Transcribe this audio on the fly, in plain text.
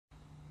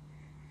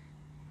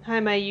Hi,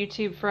 my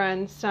YouTube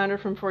friends. Sandra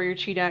from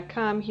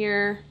ForYourChi.com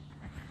here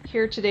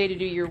today to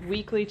do your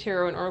weekly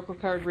tarot and oracle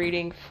card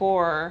reading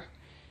for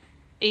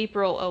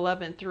April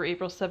 11th through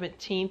April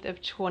 17th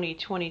of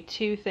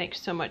 2022. Thanks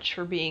so much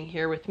for being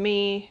here with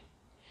me.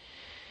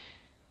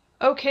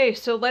 Okay,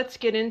 so let's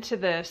get into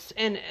this.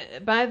 And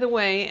by the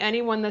way,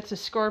 anyone that's a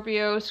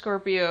Scorpio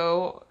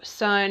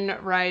Sun,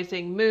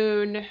 Rising,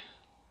 Moon,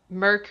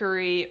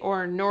 Mercury,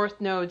 or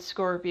North Node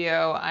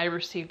Scorpio, I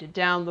received a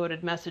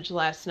downloaded message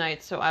last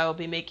night, so I will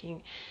be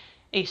making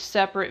a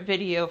separate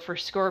video for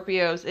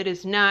Scorpios. It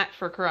is not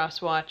for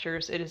cross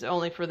watchers, it is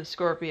only for the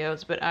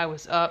Scorpios, but I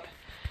was up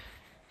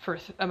for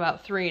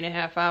about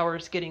 3.5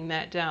 hours getting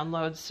that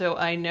download, so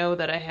I know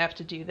that I have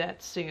to do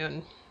that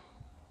soon.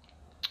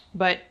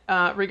 But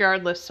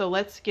regardless, so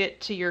let's get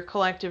to your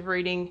collective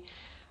reading.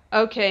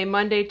 Okay,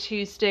 Monday,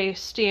 Tuesday,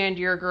 stand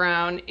your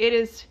ground.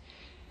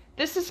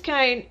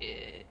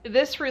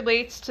 This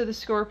relates to the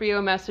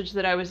Scorpio message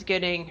that I was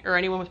getting, or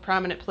anyone with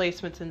prominent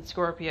placements in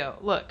Scorpio.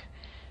 Look,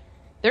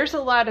 there's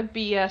a lot of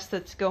BS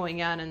that's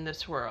going on in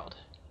this world,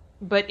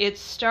 but it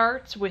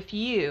starts with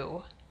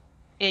you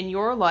in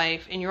your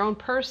life, in your own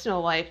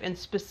personal life, and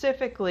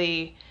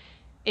specifically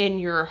in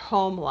your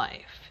home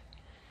life.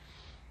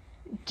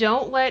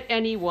 Don't let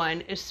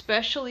anyone,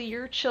 especially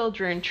your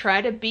children,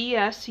 try to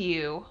BS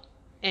you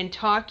and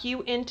talk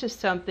you into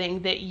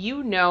something that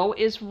you know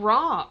is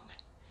wrong.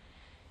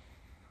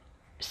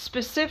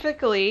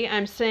 Specifically,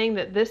 I'm saying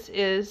that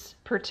this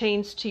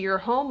pertains to your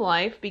home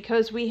life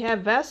because we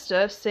have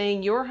Vesta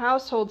saying your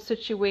household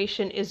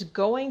situation is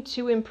going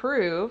to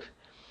improve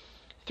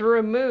through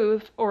a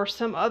move or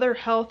some other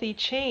healthy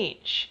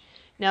change.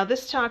 Now,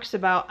 this talks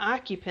about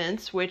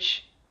occupants,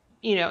 which,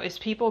 is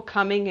people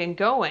coming and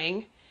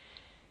going.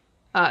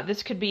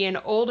 This could be an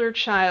older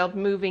child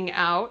moving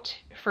out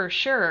for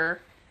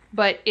sure,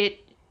 but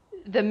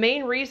the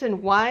main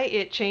reason why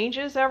it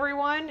changes,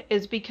 everyone,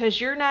 is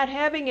because you're not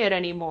having it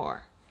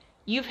anymore.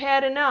 You've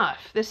had enough.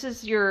 This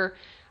is your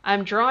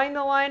I'm drawing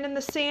the line in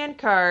the sand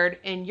card,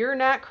 and you're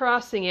not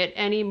crossing it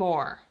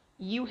anymore.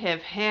 You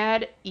have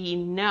had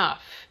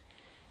enough.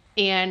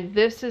 And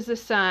this is a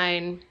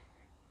sign,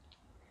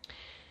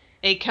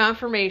 a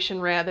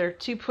confirmation rather,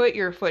 to put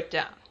your foot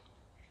down.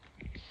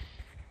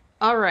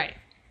 All right.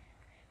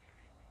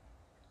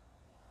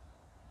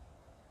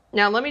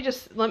 Now let me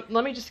just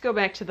go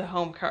back to the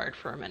home card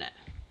for a minute,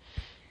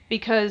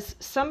 because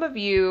some of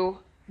you,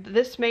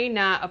 this may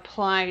not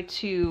apply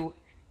to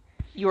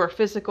your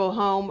physical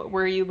home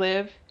where you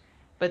live,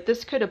 but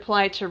this could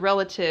apply to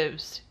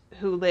relatives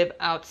who live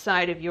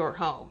outside of your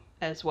home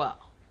as well.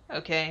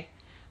 Okay,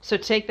 so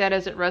take that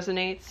as it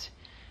resonates,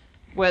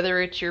 whether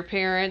it's your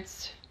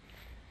parents,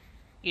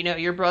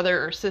 your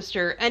brother or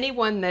sister,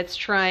 anyone that's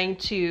trying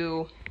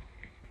to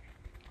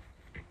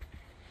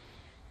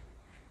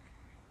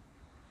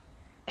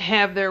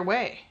have their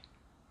way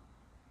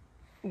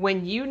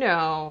when you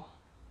know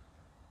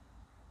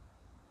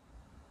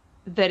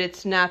that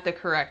it's not the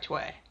correct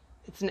way.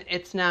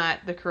 It's not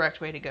the correct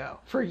way to go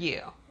for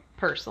you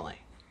personally.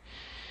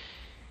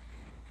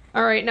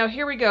 All right, now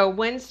here we go.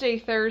 Wednesday,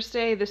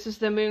 Thursday. This is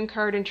the moon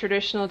card in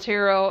traditional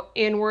tarot.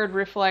 Inward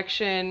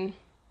reflection,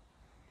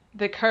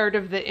 the card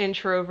of the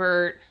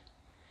introvert.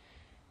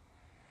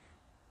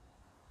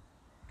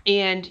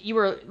 And you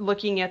are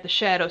looking at the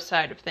shadow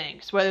side of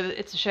things, whether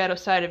it's the shadow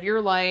side of your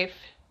life,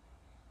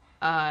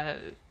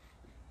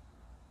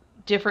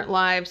 different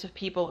lives of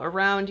people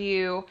around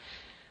you,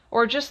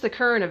 or just the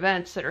current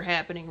events that are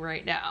happening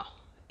right now.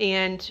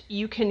 And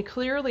you can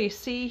clearly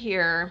see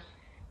here,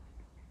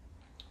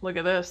 look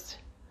at this,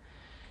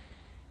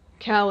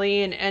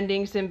 Kali and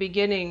endings and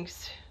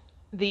beginnings.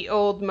 The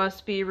old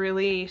must be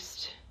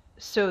released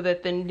so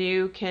that the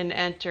new can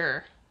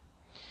enter.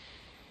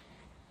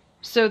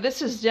 So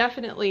this is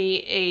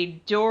definitely a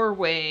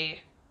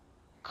doorway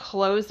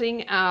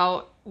closing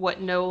out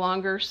what no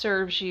longer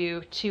serves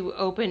you to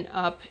open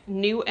up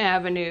new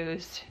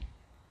avenues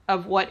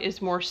of what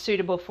is more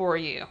suitable for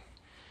you.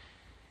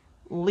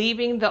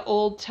 Leaving the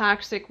old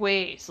toxic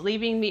ways,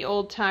 leaving the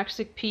old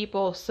toxic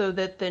people so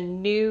that the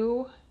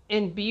new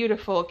and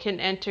beautiful can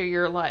enter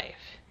your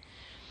life.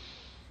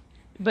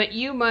 But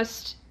you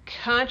must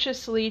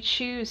consciously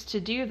choose to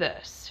do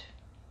this.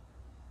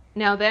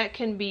 Now that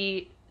can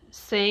be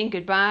saying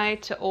goodbye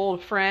to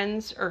old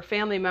friends or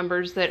family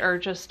members that are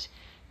just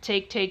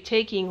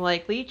taking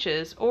like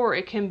leeches, or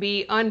it can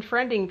be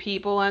unfriending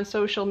people on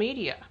social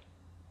media.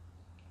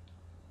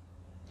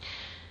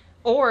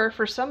 Or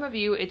for some of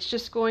you, it's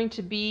just going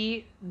to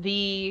be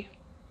the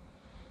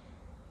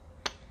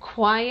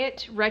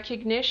quiet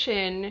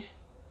recognition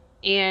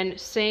and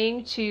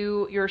saying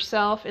to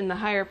yourself and the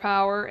higher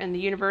power and the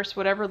universe,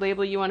 whatever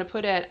label you want to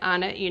put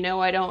on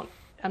it,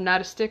 I'm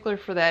not a stickler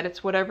for that.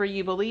 It's whatever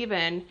you believe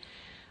in.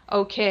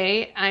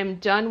 Okay, I'm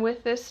done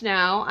with this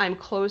now. I'm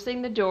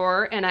closing the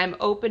door and I'm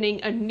opening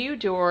a new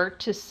door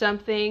to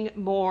something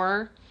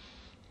more.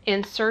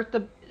 Insert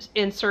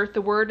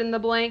the word in the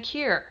blank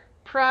here.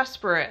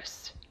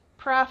 Prosperous,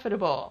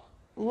 profitable,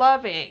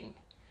 loving,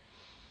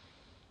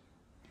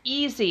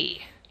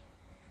 easy,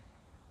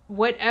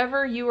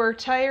 whatever you are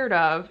tired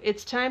of,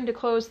 it's time to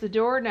close the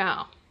door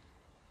now.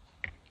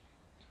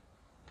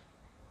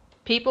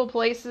 People,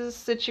 places,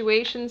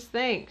 situations,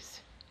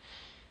 things.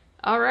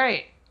 All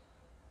right.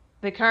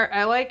 The card,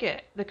 I like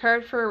it. The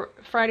card for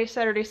Friday,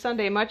 Saturday,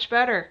 Sunday, much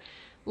better.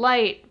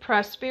 Light,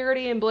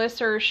 prosperity, and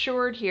bliss are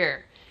assured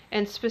here.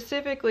 And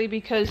specifically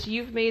because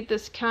you've made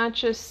this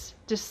conscious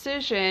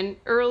decision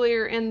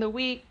earlier in the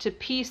week to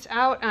peace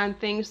out on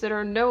things that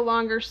are no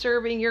longer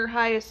serving your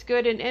highest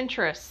good and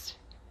interest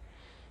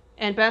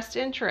and best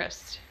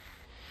interest.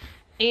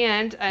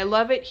 And I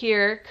love it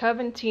here,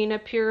 Coventina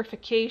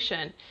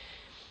purification.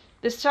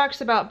 This talks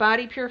about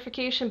body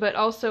purification, but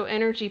also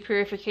energy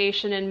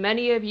purification, and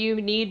many of you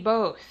need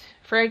both.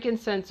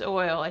 Frankincense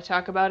oil, I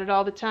talk about it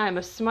all the time.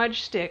 A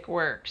smudge stick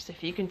works.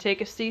 If you can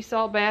take a sea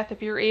salt bath,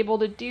 if you're able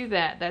to do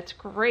that, that's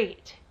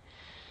great.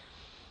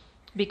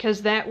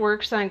 Because that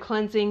works on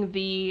cleansing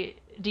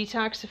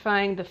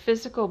detoxifying the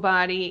physical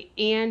body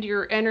and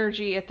your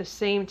energy at the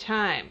same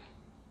time.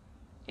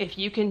 If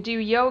you can do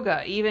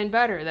yoga, even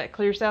better. That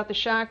clears out the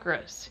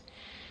chakras.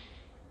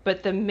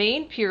 But the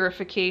main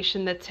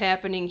purification that's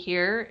happening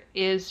here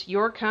is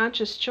your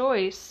conscious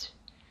choice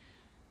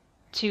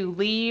to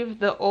leave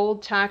the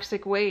old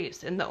toxic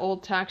ways and the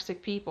old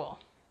toxic people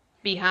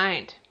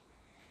behind.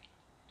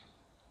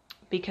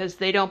 Because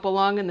they don't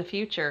belong in the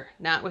future,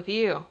 not with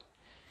you.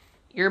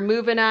 You're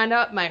moving on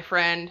up, my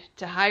friend,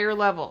 to higher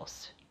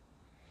levels.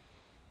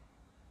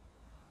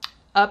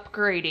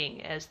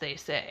 Upgrading, as they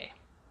say.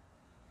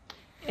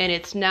 And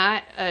it's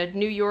not a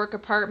New York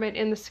apartment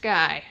in the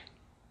sky.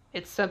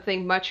 It's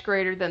something much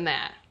greater than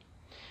that.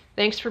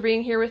 Thanks for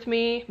being here with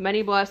me.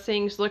 Many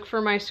blessings. Look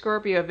for my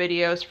Scorpio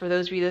videos for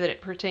those of you that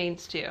it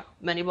pertains to.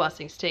 Many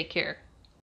blessings. Take care.